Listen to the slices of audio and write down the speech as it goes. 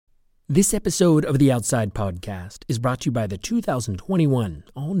This episode of the Outside Podcast is brought to you by the 2021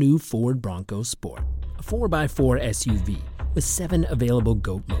 all-new Ford Bronco Sport, a 4x4 SUV with 7 available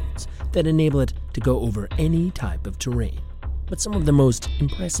GOAT modes that enable it to go over any type of terrain. But some of the most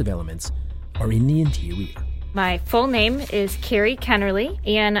impressive elements are in the interior. My full name is Carrie Kennerly,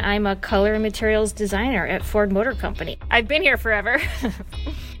 and I'm a color and materials designer at Ford Motor Company. I've been here forever.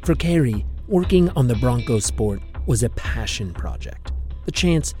 For Carrie, working on the Bronco Sport was a passion project. The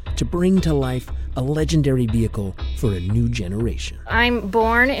chance to bring to life a legendary vehicle for a new generation. I'm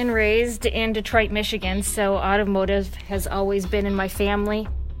born and raised in Detroit, Michigan, so automotive has always been in my family.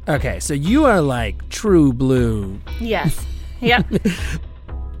 Okay, so you are like true blue. Yes. Yep.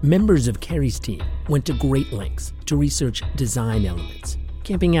 Members of Carrie's team went to great lengths to research design elements,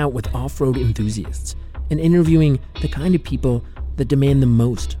 camping out with off-road enthusiasts, and interviewing the kind of people that demand the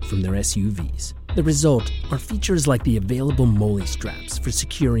most from their SUVs. The result are features like the available MOLLE straps for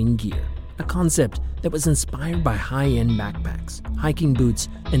securing gear, a concept that was inspired by high-end backpacks, hiking boots,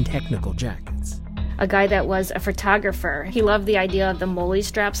 and technical jackets. A guy that was a photographer, he loved the idea of the MOLLE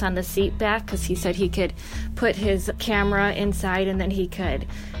straps on the seat back because he said he could put his camera inside and then he could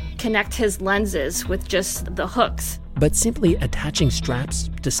connect his lenses with just the hooks. But simply attaching straps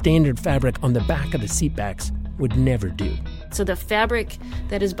to standard fabric on the back of the seat backs would never do. So the fabric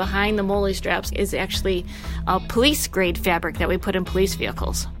that is behind the MOLLE straps is actually a police-grade fabric that we put in police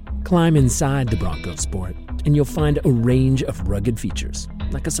vehicles. Climb inside the Bronco Sport, and you'll find a range of rugged features,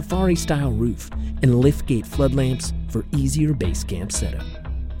 like a safari-style roof and liftgate floodlamps for easier base camp setup.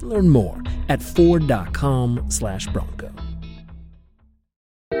 Learn more at Ford.com/Bronco.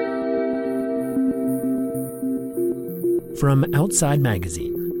 From Outside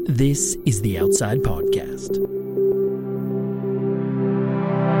Magazine, this is the Outside Podcast.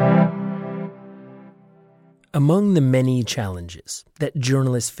 Among the many challenges that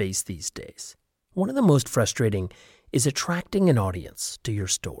journalists face these days, one of the most frustrating is attracting an audience to your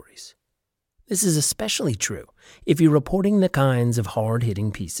stories. This is especially true if you're reporting the kinds of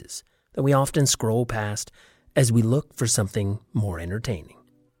hard-hitting pieces that we often scroll past as we look for something more entertaining.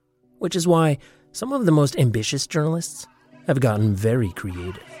 Which is why some of the most ambitious journalists have gotten very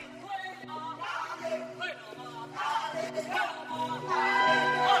creative.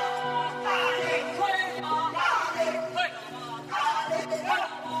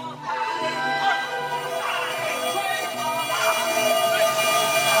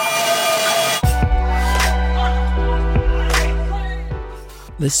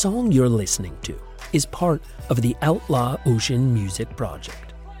 The song you're listening to is part of the Outlaw Ocean Music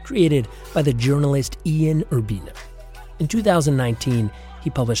Project, created by the journalist Ian Urbina. In 2019,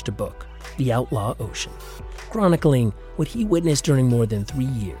 he published a book, The Outlaw Ocean, chronicling what he witnessed during more than 3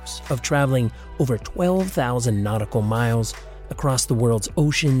 years of traveling over 12,000 nautical miles across the world's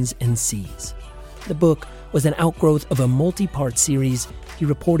oceans and seas. The book was an outgrowth of a multi-part series he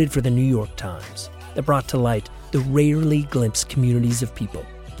reported for the New York Times that brought to light the rarely glimpsed communities of people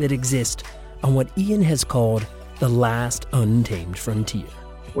that exist on what Ian has called the last untamed frontier.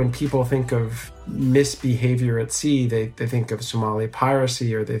 When people think of misbehavior at sea, they think of Somali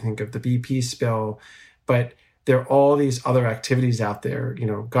piracy or they think of the BP spill, but there are all these other activities out there,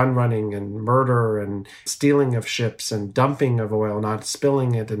 gun running and murder and stealing of ships and dumping of oil, not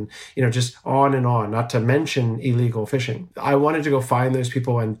spilling it, and, just on and on, not to mention illegal fishing. I wanted to go find those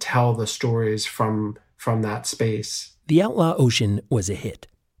people and tell the stories from that space. The Outlaw Ocean was a hit,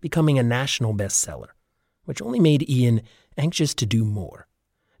 becoming a national bestseller, which only made Ian anxious to do more.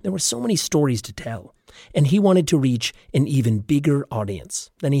 There were so many stories to tell, and he wanted to reach an even bigger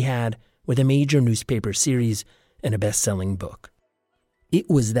audience than he had with a major newspaper series and a best-selling book. It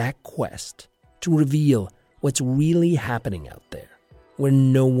was that quest to reveal what's really happening out there, where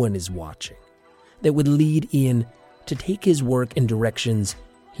no one is watching, that would lead Ian to take his work in directions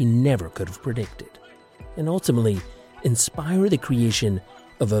he never could have predicted, and ultimately inspire the creation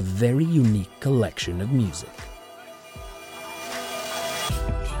of a very unique collection of music.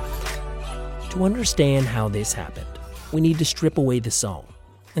 To understand how this happened, we need to strip away the song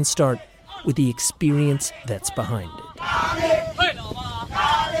and start with the experience that's behind it.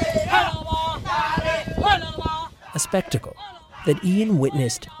 A spectacle that Ian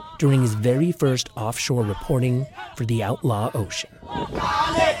witnessed during his very first offshore reporting for the Outlaw Ocean.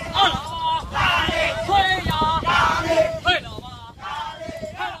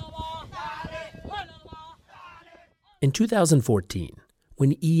 In 2014,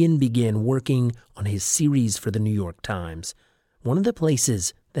 when Ian began working on his series for the New York Times, one of the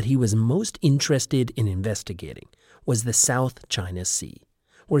places that he was most interested in investigating was the South China Sea,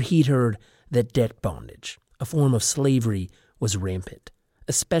 where he'd heard that debt bondage, a form of slavery, was rampant,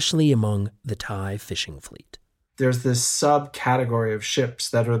 especially among the Thai fishing fleet. There's this subcategory of ships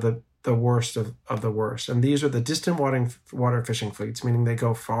that are the worst of the worst. And these are the distant water fishing fleets, meaning they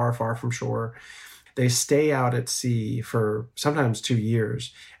go far, far from shore. They stay out at sea for sometimes 2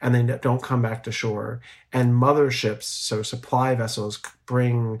 years, and they don't come back to shore. And motherships, so supply vessels,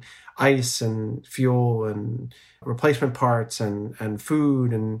 bring ice and fuel and replacement parts and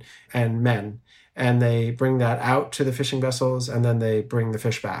food and men. And they bring that out to the fishing vessels, and then they bring the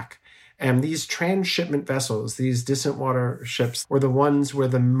fish back. And these transshipment vessels, these distant water ships, were the ones where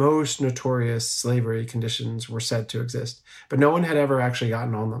the most notorious slavery conditions were said to exist. But no one had ever actually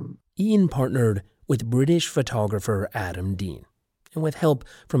gotten on them. Ian partnered with British photographer Adam Dean, and with help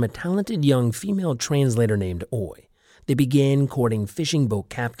from a talented young female translator named Oi, they began courting fishing boat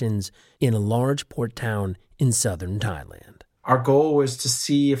captains in a large port town in southern Thailand. Our goal was to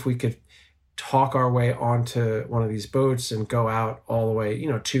see if we could talk our way onto one of these boats and go out all the way,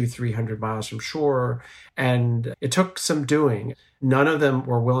 200-300 miles from shore. And it took some doing. None of them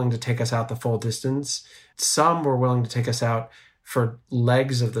were willing to take us out the full distance. Some were willing to take us out for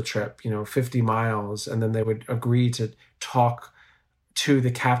legs of the trip, 50 miles. And then they would agree to talk to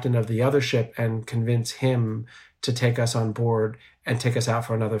the captain of the other ship and convince him to take us on board and take us out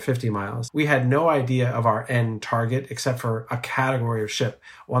for another 50 miles. We had no idea of our end target except for a category of ship,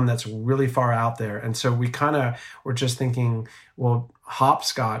 one that's really far out there. And so we kind of were just thinking, well,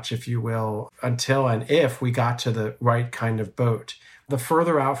 hopscotch, if you will, until and if we got to the right kind of boat. The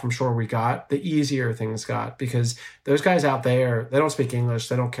further out from shore we got, the easier things got, because those guys out there, they don't speak English.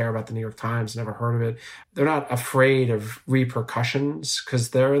 They don't care about the New York Times, never heard of it. They're not afraid of repercussions because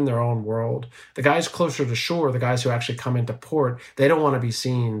they're in their own world. The guys closer to shore, the guys who actually come into port, they don't want to be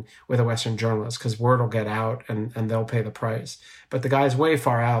seen with a Western journalist because word will get out and they'll pay the price. But the guys way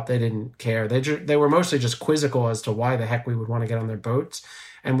far out, they didn't care. They were mostly just quizzical as to why the heck we would want to get on their boats.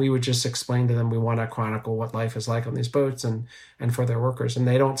 And we would just explain to them we want to chronicle what life is like on these boats and for their workers. And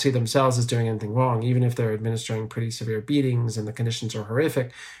they don't see themselves as doing anything wrong, even if they're administering pretty severe beatings and the conditions are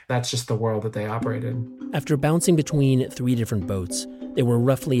horrific. That's just the world that they operate in. After bouncing between 3 different boats, they were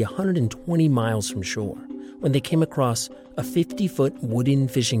roughly 120 miles from shore when they came across a 50-foot wooden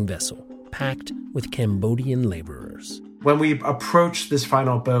fishing vessel packed with Cambodian laborers. When we approached this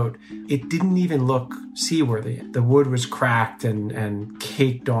final boat, it didn't even look seaworthy. The wood was cracked and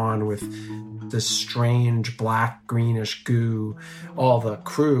caked on with this strange black greenish goo. All the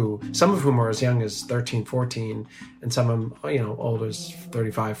crew, some of whom were as young as 13, 14, and some of them, old as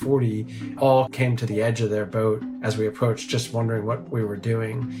 35, 40, all came to the edge of their boat as we approached, just wondering what we were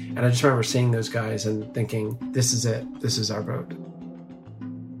doing. And I just remember seeing those guys and thinking, this is it. This is our boat.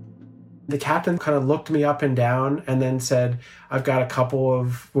 The captain kind of looked me up and down and then said, I've got a couple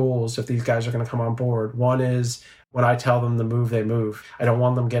of rules if these guys are going to come on board. One is when I tell them to move, they move. I don't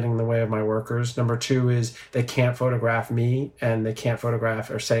want them getting in the way of my workers. Number 2 is they can't photograph me and they can't photograph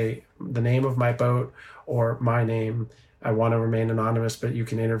or say the name of my boat or my name. I want to remain anonymous, but you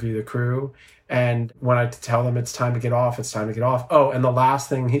can interview the crew. And when I tell them it's time to get off, it's time to get off. Oh, and the last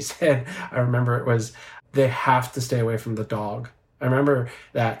thing he said, I remember it was, they have to stay away from the dog. I remember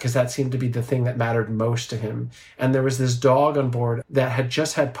that because that seemed to be the thing that mattered most to him. And there was this dog on board that had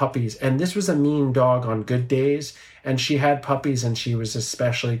just had puppies. And this was a mean dog on good days. And she had puppies and she was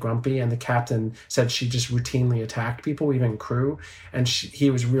especially grumpy. And the captain said she just routinely attacked people, even crew. And he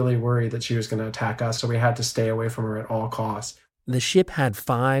was really worried that she was going to attack us. So we had to stay away from her at all costs. The ship had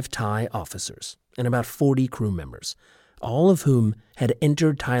 5 Thai officers and about 40 crew members, all of whom had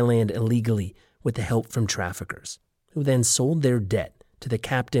entered Thailand illegally with the help from traffickers, who then sold their debt to the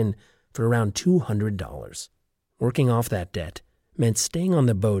captain for around $200. Working off that debt meant staying on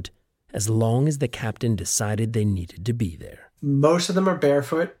the boat as long as the captain decided they needed to be there. Most of them are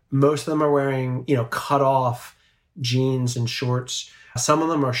barefoot. Most of them are wearing, cut off jeans and shorts. Some of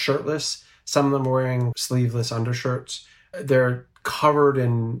them are shirtless. Some of them are wearing sleeveless undershirts. They're covered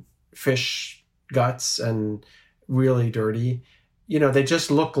in fish guts and really dirty. They just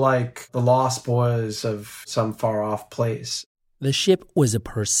look like the lost boys of some far-off place. The ship was a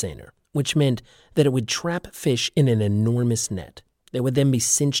purse seiner, which meant that it would trap fish in an enormous net. They would then be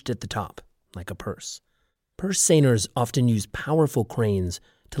cinched at the top, like a purse. Purse seiners often use powerful cranes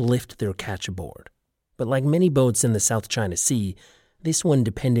to lift their catch aboard. But like many boats in the South China Sea, this one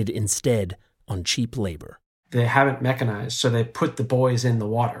depended instead on cheap labor. They haven't mechanized, so they put the boys in the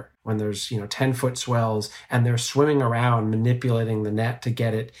water when there's, 10-foot swells, and they're swimming around manipulating the net to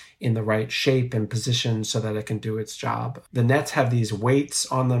get it in the right shape and position so that it can do its job. The nets have these weights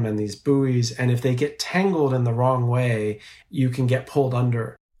on them and these buoys, and if they get tangled in the wrong way, you can get pulled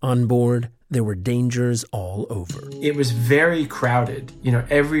under. On board, there were dangers all over. It was very crowded.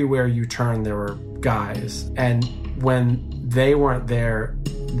 Everywhere you turn, there were guys. And when they weren't there,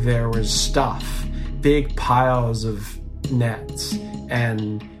 there was stuff. Big piles of nets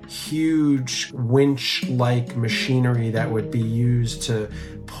and huge winch-like machinery that would be used to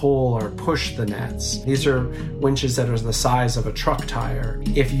pull or push the nets. These are winches that are the size of a truck tire.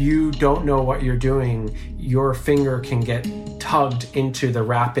 If you don't know what you're doing, your finger can get tugged into the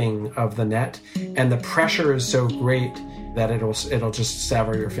wrapping of the net, and the pressure is so great that it'll just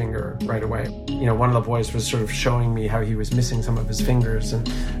sever your finger right away. One of the boys was sort of showing me how he was missing some of his fingers and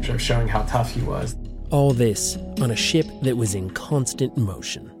sort of showing how tough he was. All this on a ship that was in constant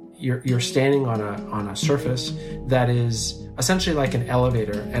motion. You're standing on a surface that is essentially like an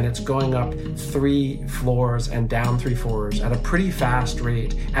elevator, and it's going up 3 floors and down 3 floors at a pretty fast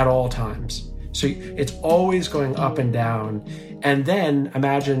rate at all times. So it's always going up and down. And then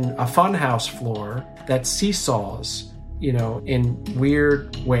imagine a funhouse floor that seesaws, in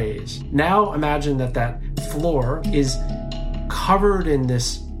weird ways. Now imagine that floor is covered in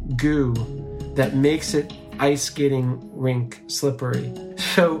this goo that makes it ice skating rink slippery.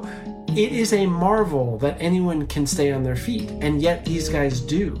 So it is a marvel that anyone can stay on their feet, and yet these guys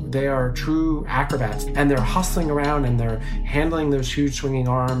do. They are true acrobats, and they're hustling around and they're handling those huge swinging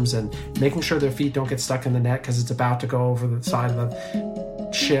arms and making sure their feet don't get stuck in the net because it's about to go over the side of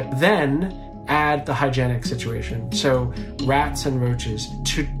the ship. Then add the hygienic situation. So rats and roaches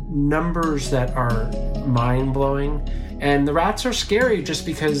to numbers that are mind-blowing. And the rats are scary just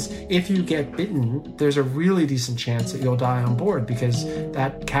because if you get bitten, there's a really decent chance that you'll die on board because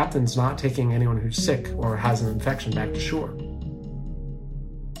that captain's not taking anyone who's sick or has an infection back to shore.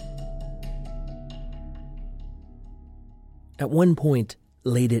 At one point,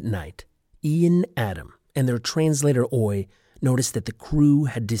 late at night, Ian, Adam, and their translator Oi noticed that the crew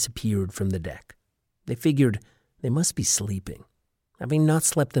had disappeared from the deck. They figured they must be sleeping. Having not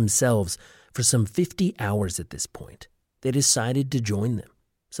slept themselves for some 50 hours at this point, they decided to join them.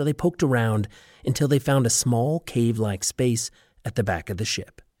 So they poked around until they found a small cave-like space at the back of the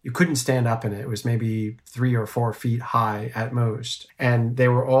ship. You couldn't stand up in it. It was maybe 3 or 4 feet high at most. And they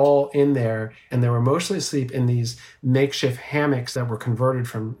were all in there, and they were mostly asleep in these makeshift hammocks that were converted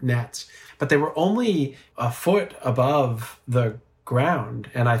from nets. But they were only a foot above the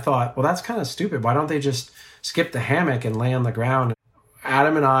ground. And I thought, well, that's kind of stupid. Why don't they just skip the hammock and lay on the ground?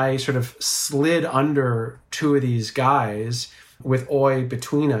 Adam and I sort of slid under 2 of these guys with Oi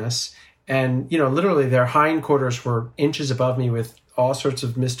between us. And, literally their hindquarters were inches above me with all sorts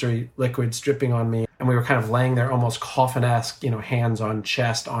of mystery liquids dripping on me. And we were kind of laying there almost coffin-esque, hands on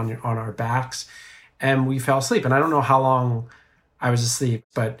chest on our backs. And we fell asleep. And I don't know how long I was asleep,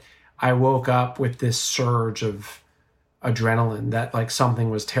 but I woke up with this surge of adrenaline that like something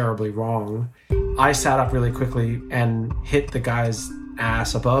was terribly wrong. I sat up really quickly and hit the guy's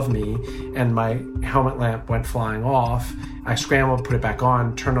ass above me, and my helmet lamp went flying off. I scrambled, put it back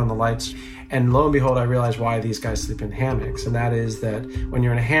on, turned on the lights, and lo and behold, I realized why these guys sleep in hammocks. And that is that when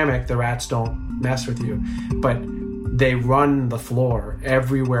you're in a hammock, the rats don't mess with you, but they run the floor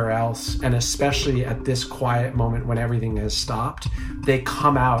everywhere else. And especially at this quiet moment when everything has stopped, they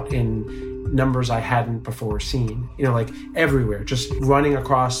come out in numbers I hadn't before seen, like everywhere, just running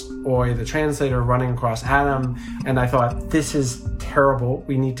across Oi, the translator, running across Adam. And I thought, this is terrible.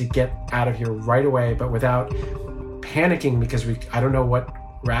 We need to get out of here right away, but without panicking, because I don't know what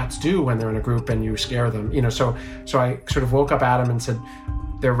rats do when they're in a group and you scare them, so I sort of woke up Adam and said,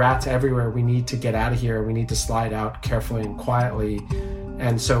 there are rats everywhere. We need to get out of here. We need to slide out carefully and quietly.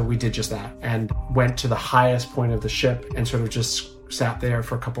 And so we did just that and went to the highest point of the ship and sort of just sat there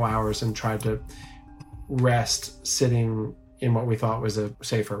for a couple hours and tried to rest sitting in what we thought was a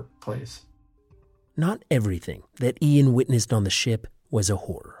safer place. Not everything that Ian witnessed on the ship was a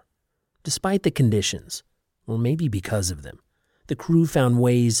horror. Despite the conditions, or maybe because of them, the crew found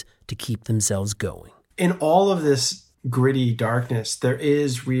ways to keep themselves going. In all of this gritty darkness, there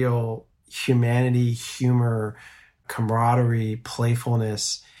is real humanity, humor, camaraderie,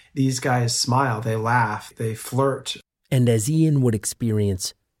 playfulness. These guys smile, they laugh, they flirt. And as Ian would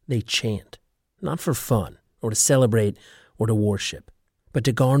experience, they chant, not for fun or to celebrate or to worship, but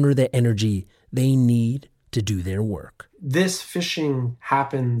to garner the energy they need to do their work. This fishing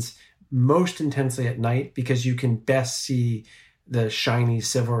happens most intensely at night because you can best see the shiny,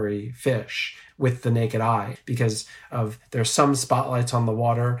 silvery fish with the naked eye because there's some spotlights on the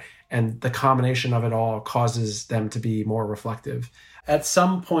water, and the combination of it all causes them to be more reflective. At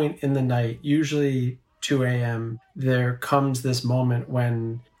some point in the night, usually 2 a.m., there comes this moment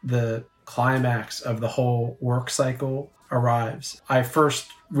when the climax of the whole work cycle arrives. I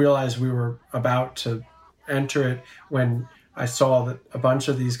first realized we were about to enter it when I saw that a bunch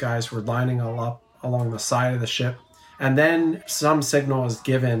of these guys were lining all up along the side of the ship. And then some signal is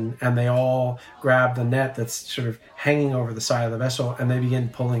given and they all grab the net that's sort of hanging over the side of the vessel and they begin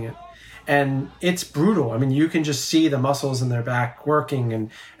pulling it. And it's brutal. I mean, you can just see the muscles in their back working,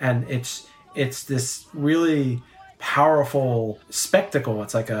 and it's this really powerful spectacle.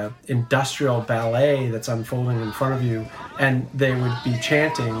 It's like a industrial ballet that's unfolding in front of you, and they would be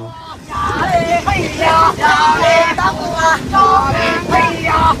chanting.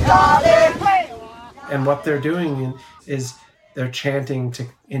 And what they're doing is they're chanting to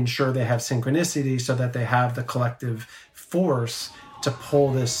ensure they have synchronicity so that they have the collective force to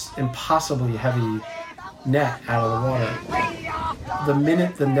pull this impossibly heavy net out of the water. The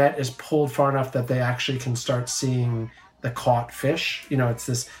minute the net is pulled far enough that they actually can start seeing the caught fish, it's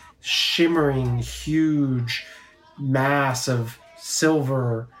this shimmering, huge mass of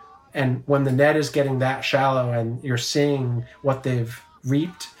silver. And when the net is getting that shallow and you're seeing what they've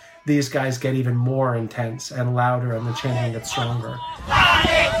reaped, these guys get even more intense and louder, and the chanting gets stronger.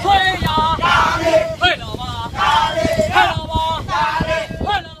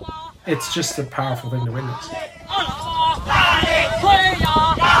 It's just a powerful thing to witness.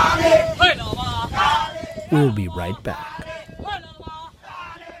 We'll be right back.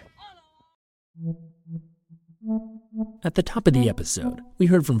 At the top of the episode, we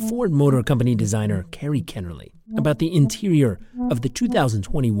heard from Ford Motor Company designer Kerry Kennerly about the interior of the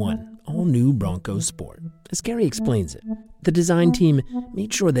 2021 all-new Bronco Sport. As Kerry explains it, the design team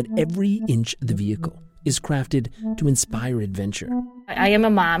made sure that every inch of the vehicle is crafted to inspire adventure. I am a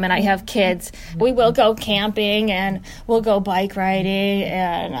mom and I have kids. We will go camping and we'll go bike riding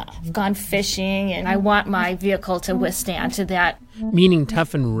and I've gone fishing, and I want my vehicle to withstand to that. Meaning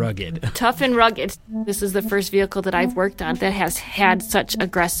tough and rugged. Tough and rugged. This is the first vehicle that I've worked on that has had such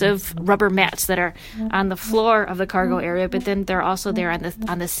aggressive rubber mats that are on the floor of the cargo area, but then they're also there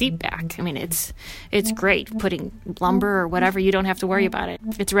on the seat back. I mean, it's great. Putting lumber or whatever, you don't have to worry about it.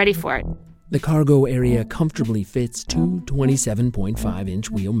 It's ready for it. The cargo area comfortably fits two 27.5-inch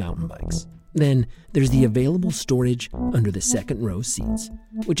wheel mountain bikes. Then there's the available storage under the second row seats,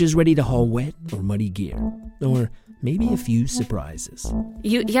 which is ready to haul wet or muddy gear, or maybe a few surprises.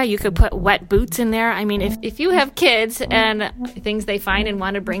 You could put wet boots in there. I mean, if you have kids and things they find and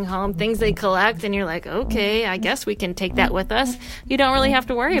want to bring home, things they collect, and you're like, okay, I guess we can take that with us, you don't really have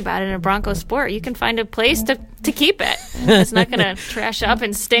to worry about it in a Bronco Sport. You can find a place to keep it. It's not going to trash up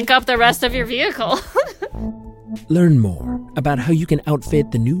and stink up the rest of your vehicle. Learn more about how you can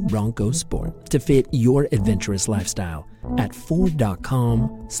outfit the new Bronco Sport to fit your adventurous lifestyle at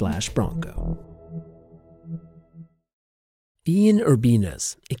Ford.com/Bronco. Ian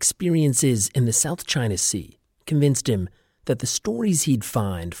Urbina's experiences in the South China Sea convinced him that the stories he'd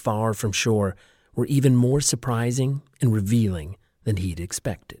find far from shore were even more surprising and revealing than he'd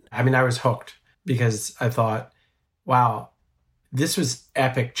expected. I mean, I was hooked because I thought, wow, this was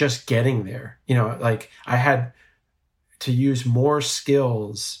epic just getting there. I had to use more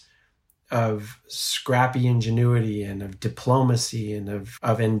skills of scrappy ingenuity and of diplomacy and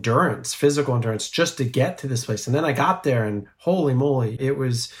of endurance, physical endurance, just to get to this place. And then I got there and holy moly, it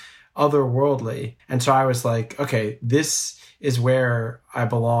was otherworldly. And so I was like, okay, this is where I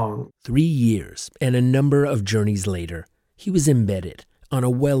belong. 3 years and a number of journeys later, he was embedded on a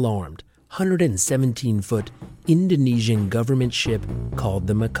well-armed 117-foot Indonesian government ship called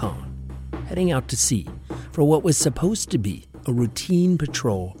the Macan, heading out to sea for what was supposed to be a routine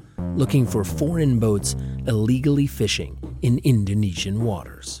patrol looking for foreign boats illegally fishing in Indonesian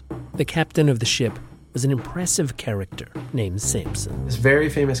waters. The captain of the ship was an impressive character named Samson. This very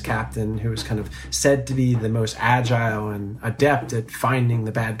famous captain who was kind of said to be the most agile and adept at finding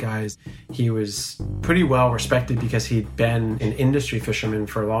the bad guys. He was pretty well respected because he'd been an industry fisherman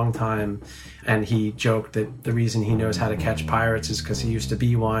for a long time, and he joked that the reason he knows how to catch pirates is because he used to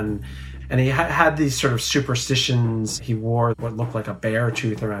be one. And he had these sort of superstitions. He wore what looked like a bear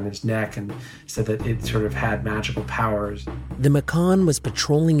tooth around his neck and said that it sort of had magical powers. The Macan was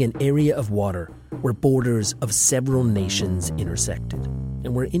patrolling an area of water where borders of several nations intersected,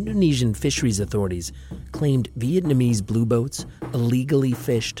 and where Indonesian fisheries authorities claimed Vietnamese blue boats illegally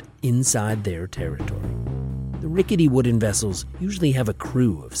fished inside their territory. The rickety wooden vessels usually have a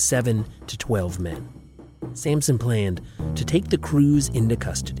crew of 7 to 12 men. Samson planned to take the crews into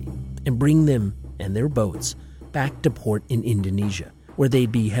custody and bring them and their boats back to port in Indonesia, where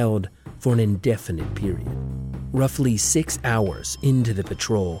they'd be held for an indefinite period. Roughly 6 hours into the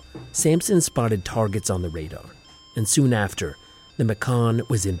patrol, Samson spotted targets on the radar, and soon after, the Macon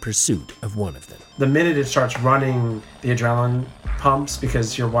was in pursuit of one of them. The minute it starts running, the adrenaline pumps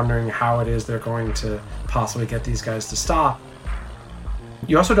because you're wondering how it is they're going to possibly get these guys to stop.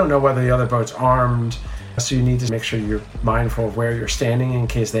 You also don't know whether the other boat's armed, so you need to make sure you're mindful of where you're standing in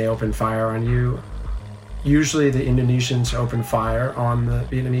case they open fire on you. Usually the Indonesians open fire on the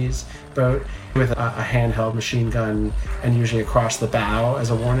Vietnamese boat with a handheld machine gun and usually across the bow as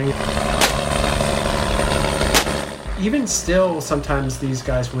a warning. Even still, sometimes these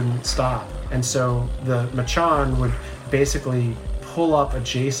guys wouldn't stop. And so the Machan would basically pull up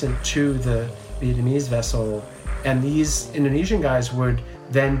adjacent to the Vietnamese vessel, and these Indonesian guys would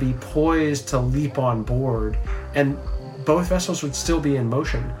then be poised to leap on board, and both vessels would still be in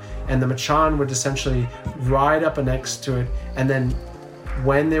motion. And the Machan would essentially ride up next to it, and then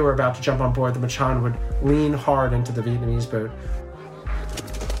when they were about to jump on board, the Machan would lean hard into the Vietnamese boat.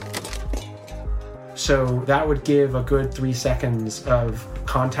 So that would give a good 3 seconds of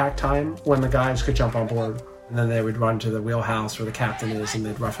contact time when the guys could jump on board. And then they would run to the wheelhouse where the captain is, and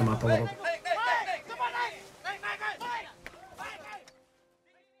they'd rough him up a little.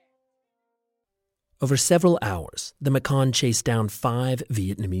 Over several hours, the Macon chased down 5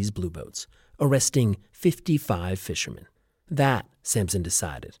 Vietnamese blue boats, arresting 55 fishermen. That, Sampson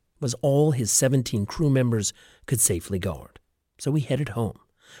decided, was all his 17 crew members could safely guard. So he headed home,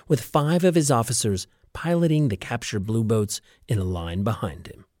 with 5 of his officers piloting the captured blue boats in a line behind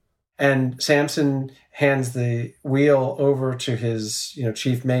him. And Sampson hands the wheel over to his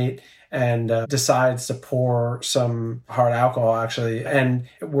chief mate and decides to pour some hard alcohol, actually. And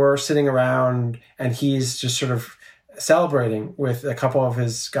we're sitting around, and he's just sort of celebrating with a couple of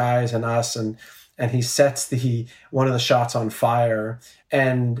his guys and us, and he sets one of the shots on fire.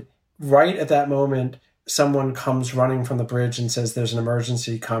 And right at that moment, someone comes running from the bridge and says, "There's an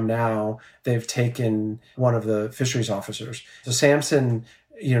emergency, come now. They've taken one of the fisheries officers." So Sampson,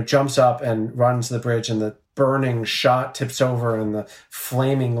 jumps up and runs to the bridge, and the burning shot tips over and the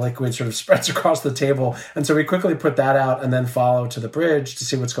flaming liquid sort of spreads across the table. And so we quickly put that out and then follow to the bridge to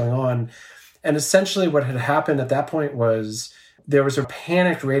see what's going on. And essentially what had happened at that point was there was a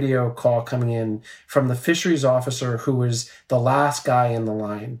panicked radio call coming in from the fisheries officer who was the last guy in the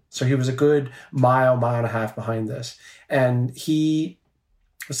line. So he was a good mile and a half behind this. And he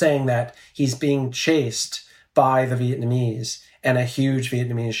was saying that he's being chased by the Vietnamese and a huge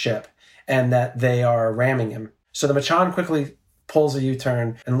Vietnamese ship, and that they are ramming him. So the Machan quickly pulls a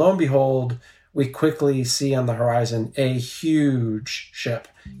U-turn, and lo and behold, we quickly see on the horizon a huge ship,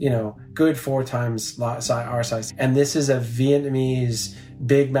 good 4 times our size. And this is a Vietnamese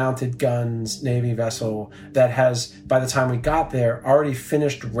big mounted guns Navy vessel that has, by the time we got there, already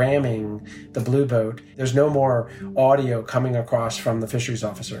finished ramming the blue boat. There's no more audio coming across from the fisheries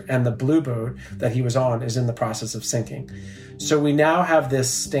officer. And the blue boat that he was on is in the process of sinking. So we now have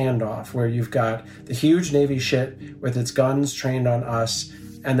this standoff where you've got the huge Navy ship with its guns trained on us,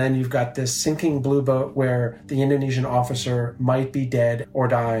 and then you've got this sinking blue boat where the Indonesian officer might be dead or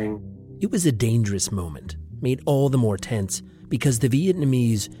dying. It was a dangerous moment, made all the more tense because the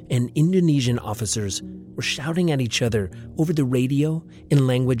Vietnamese and Indonesian officers were shouting at each other over the radio in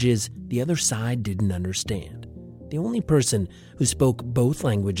languages the other side didn't understand. The only person who spoke both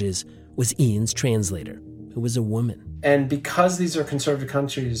languages was Ian's translator, who was a woman. And because these are conservative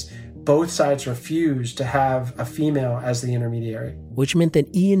countries, both sides refused to have a female as the intermediary. Which meant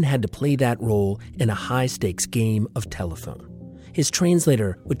that Ian had to play that role in a high-stakes game of telephone. His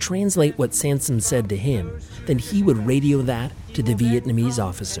translator would translate what Sampson said to him, then he would radio that to the Vietnamese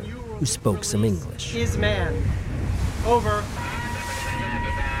officer, who spoke some English. His man. Over.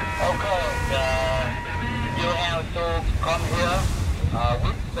 Okay, you have to come here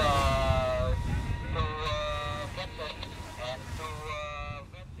with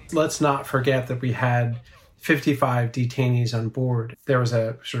Let's not forget that we had 55 detainees on board. There was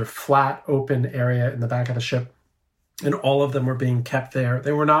a sort of flat, open area in the back of the ship, and all of them were being kept there.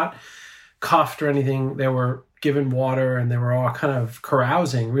 They were not cuffed or anything. They were given water, and they were all kind of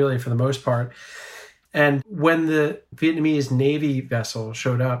carousing, really, for the most part. And when the Vietnamese Navy vessel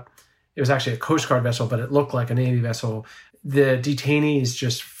showed up, it was actually a Coast Guard vessel, but it looked like a Navy vessel. The detainees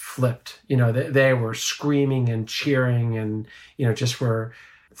just flipped. They were screaming and cheering and, just were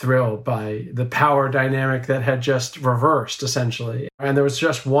thrilled by the power dynamic that had just reversed, essentially. And there was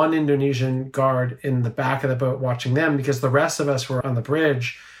just one Indonesian guard in the back of the boat watching them because the rest of us were on the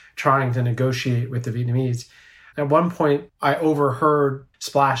bridge trying to negotiate with the Vietnamese. At one point, I overheard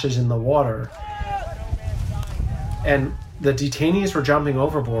splashes in the water, and the detainees were jumping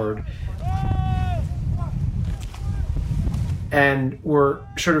overboard and were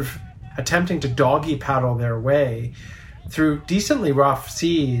sort of attempting to doggy paddle their way through decently rough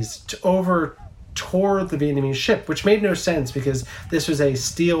seas toward the Vietnamese ship, which made no sense because this was a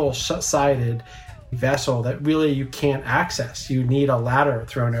steel-sided vessel that really you can't access. You need a ladder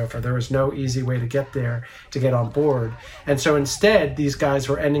thrown over. There was no easy way to get there, to get on board. And so instead, these guys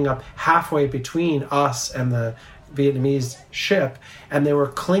were ending up halfway between us and the Vietnamese ship, and they were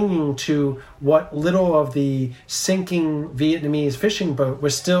clinging to what little of the sinking Vietnamese fishing boat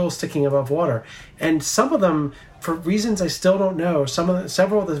was still sticking above water. And some of them, for reasons I still don't know,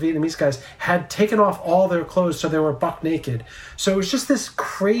 several of the Vietnamese guys had taken off all their clothes, so they were buck naked. So it was just this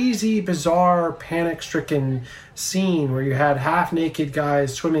crazy, bizarre, panic-stricken scene where you had half-naked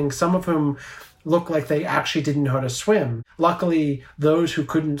guys swimming, some of whom looked like they actually didn't know how to swim. Luckily, those who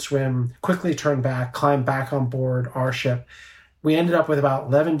couldn't swim quickly turned back, climbed back on board our ship. We ended up with about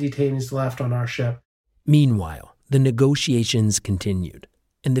 11 detainees left on our ship. Meanwhile, the negotiations continued,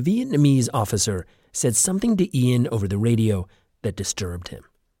 and the Vietnamese officer said something to Ian over the radio that disturbed him.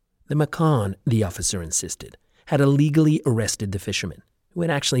 The Macon, the officer insisted, had illegally arrested the fisherman, who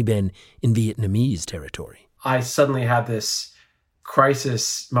had actually been in Vietnamese territory. I suddenly had this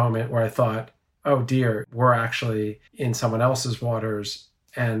crisis moment where I thought, oh dear, we're actually in someone else's waters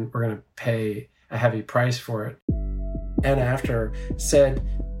and we're going to pay a heavy price for it. And after said,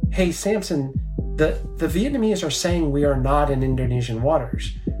 hey, Samson, the Vietnamese are saying we are not in Indonesian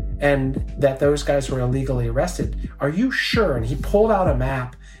waters and that those guys were illegally arrested. Are you sure? And he pulled out a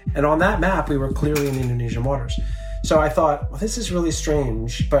map, and on that map, we were clearly in Indonesian waters. So I thought, well, this is really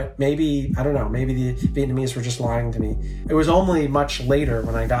strange, but maybe, I don't know, maybe the Vietnamese were just lying to me. It was only much later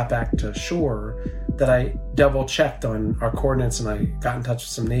when I got back to shore that I double checked on our coordinates, and I got in touch with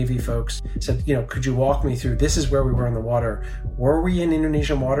some Navy folks, said, could you walk me through, this is where we were in the water. Were we in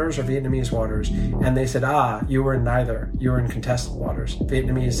Indonesian waters or Vietnamese waters? And they said, you were in neither. You were in contested waters.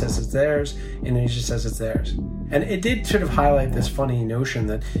 Vietnamese says it's theirs, Indonesia says it's theirs. And it did sort of highlight this funny notion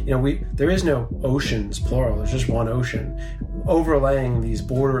that, there is no oceans, plural, there's just one ocean. Overlaying these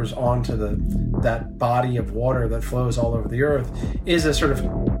borders onto that body of water that flows all over the earth is a sort of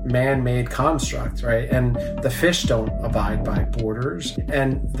man-made construct, right? And the fish don't abide by borders,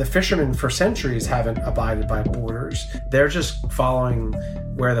 and the fishermen for centuries haven't abided by borders. They're just following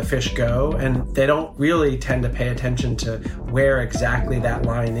where the fish go, and they don't really tend to pay attention to where exactly that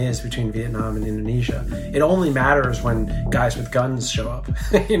line is between Vietnam and Indonesia. It only matters when guys with guns show up,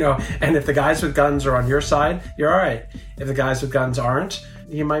 and if the guys with guns are on your side, you're all right. If the guys with guns aren't,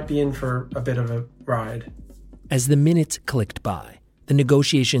 you might be in for a bit of a ride. As the minutes clicked by, the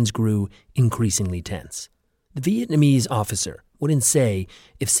negotiations grew increasingly tense. The Vietnamese officer wouldn't say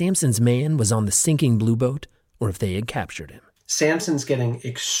if Samson's man was on the sinking blue boat or if they had captured him. Samson's getting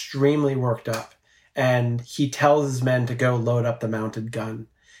extremely worked up, and he tells his men to go load up the mounted gun.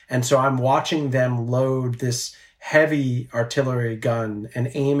 And so I'm watching them load this heavy artillery gun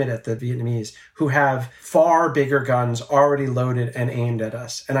and aim it at the Vietnamese, who have far bigger guns already loaded and aimed at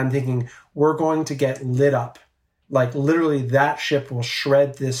us. And I'm thinking, we're going to get lit up. Like literally that ship will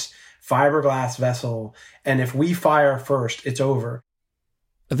shred this fiberglass vessel, and if we fire first, it's over.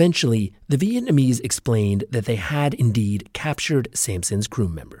 Eventually, the Vietnamese explained that they had indeed captured Samson's crew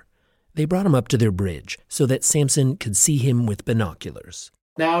member. They brought him up to their bridge so that Samson could see him with binoculars.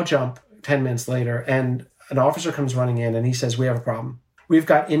 Now jump 10 minutes later, and an officer comes running in, and he says, we have a problem. We've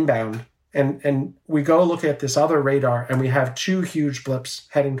got inbound, and we go look at this other radar, and we have 2 huge blips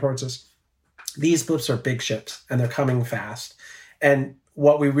heading towards us. These blips are big ships, and they're coming fast. And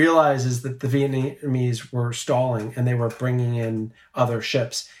what we realize is that the Vietnamese were stalling, and they were bringing in other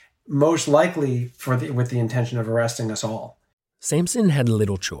ships, most likely with the intention of arresting us all. Samson had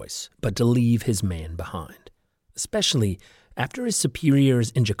little choice but to leave his man behind, especially after his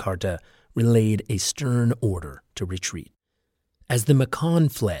superiors in Jakarta relayed a stern order to retreat. As the Macon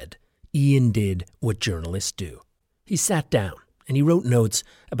fled, Ian did what journalists do. He sat down and he wrote notes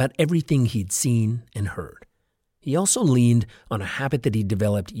about everything he'd seen and heard. He also leaned on a habit that he'd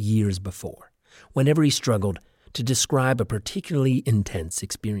developed years before, whenever he struggled to describe a particularly intense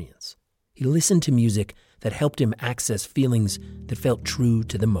experience. He listened to music that helped him access feelings that felt true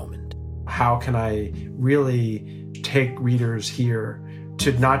to the moment. How can I really take readers here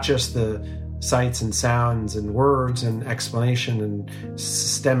to not just the sights and sounds and words and explanation and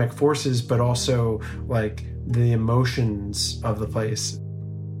systemic forces, but also like the emotions of the place?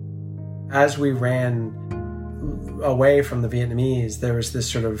 As we ran away from the Vietnamese, there was this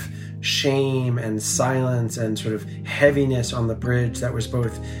sort of shame and silence and sort of heaviness on the bridge that was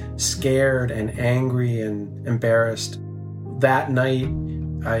both scared and angry and embarrassed. That night,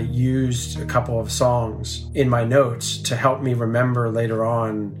 I used a couple of songs in my notes to help me remember later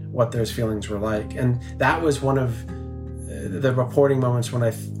on what those feelings were like. And that was one of the reporting moments when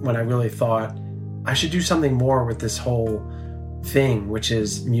I really thought I should do something more with this whole thing, which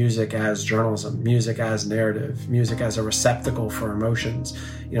is music as journalism, music as narrative, music as a receptacle for emotions.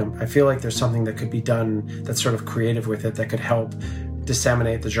 I feel like there's something that could be done that's sort of creative with it that could help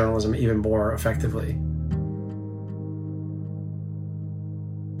disseminate the journalism even more effectively.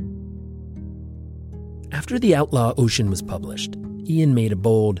 After The Outlaw Ocean was published, Ian made a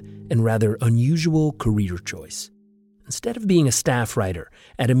bold and rather unusual career choice. Instead of being a staff writer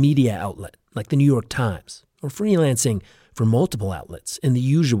at a media outlet like the New York Times or freelancing for multiple outlets in the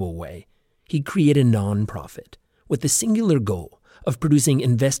usual way, he created a nonprofit with the singular goal of producing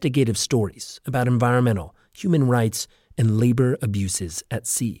investigative stories about environmental, human rights, and labor abuses at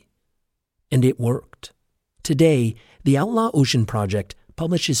sea. And it worked. Today, the Outlaw Ocean Project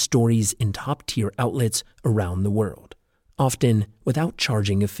publishes stories in top-tier outlets around the world, often without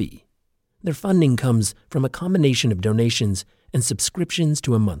charging a fee. Their funding comes from a combination of donations and subscriptions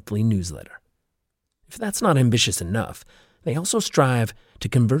to a monthly newsletter. If that's not ambitious enough, they also strive to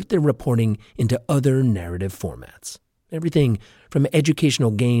convert their reporting into other narrative formats. Everything from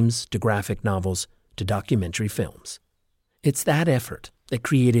educational games to graphic novels to documentary films. It's that effort that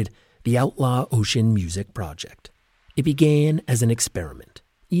created the Outlaw Ocean Music Project. It began as an experiment.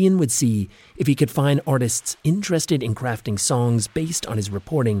 Ian would see if he could find artists interested in crafting songs based on his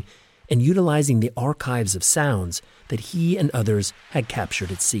reporting and utilizing the archives of sounds that he and others had captured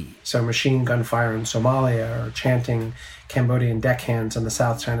at sea. So machine gun fire in Somalia, or chanting Cambodian deckhands in the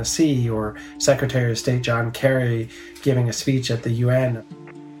South China Sea, or Secretary of State John Kerry giving a speech at the UN.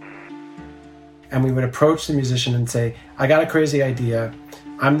 And we would approach the musician and say, I got a crazy idea.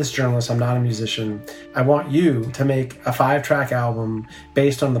 I'm this journalist, I'm not a musician. I want you to make a 5-track album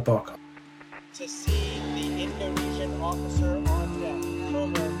based on the book. To see the Indonesian officer on deck.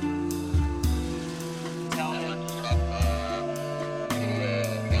 Over. Tell him.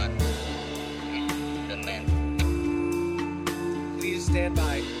 Please stand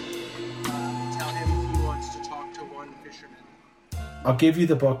by. Tell him he wants to talk to one fisherman. I'll give you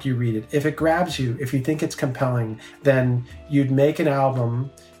the book, you read it. If it grabs you, if you think it's compelling, then you'd make an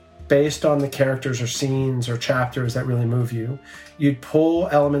album based on the characters or scenes or chapters that really move you. You'd pull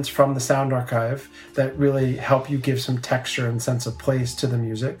elements from the sound archive that really help you give some texture and sense of place to the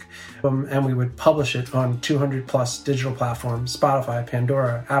music. And we would publish it on 200 plus digital platforms, Spotify,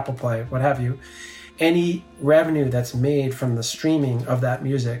 Pandora, Apple Play, what have you. Any revenue that's made from the streaming of that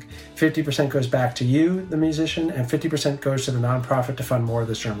music, 50% goes back to you, the musician, and 50% goes to the nonprofit to fund more of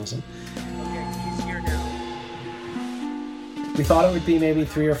this journalism. Okay, he's here now. We thought it would be maybe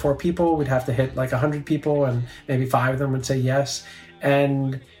 3 or 4 people. We'd have to hit like 100 people, and maybe 5 of them would say yes.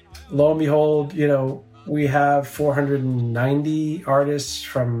 And lo and behold, we have 490 artists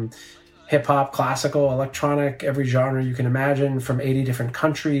from hip-hop, classical, electronic, every genre you can imagine, from 80 different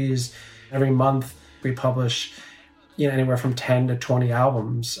countries. Every month, we publish, anywhere from 10 to 20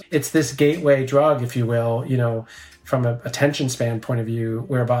 albums. It's this gateway drug, if you will, from an attention span point of view,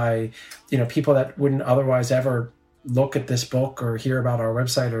 whereby, people that wouldn't otherwise ever look at this book or hear about our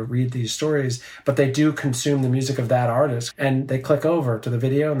website or read these stories, but they do consume the music of that artist, and they click over to the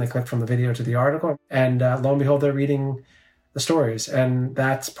video and they click from the video to the article, and lo and behold, they're reading the stories. And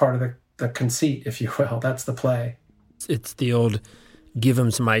that's part of the conceit, if you will. That's the play. It's the old give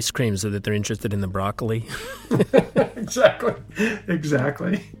them some ice cream so that they're interested in the broccoli. Exactly.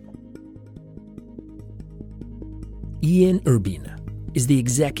 Ian Urbina is the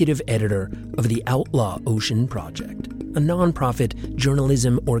executive editor of the Outlaw Ocean Project, a nonprofit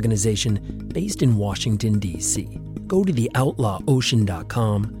journalism organization based in Washington, D.C. Go to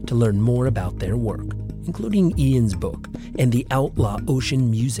theoutlawocean.com to learn more about their work, including Ian's book and the Outlaw Ocean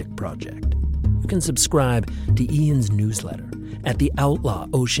Music Project. You can subscribe to Ian's newsletter at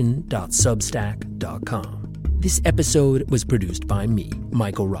theoutlawocean.substack.com. This episode was produced by me,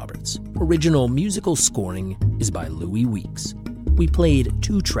 Michael Roberts. Original musical scoring is by Louis Weeks. We played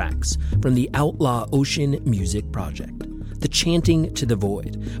 2 tracks from the Outlaw Ocean Music Project: The Chanting to the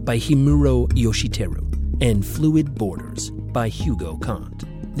Void by Himuro Yoshiteru and Fluid Borders by Hugo Kant.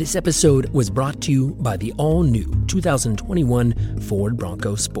 This episode was brought to you by the all-new 2021 Ford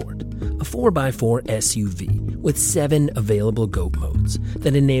Bronco Sport, a 4x4 SUV with 7 available GOAT modes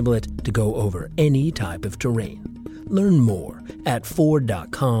that enable it to go over any type of terrain. Learn more at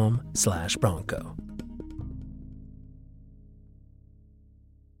Ford.com/Bronco.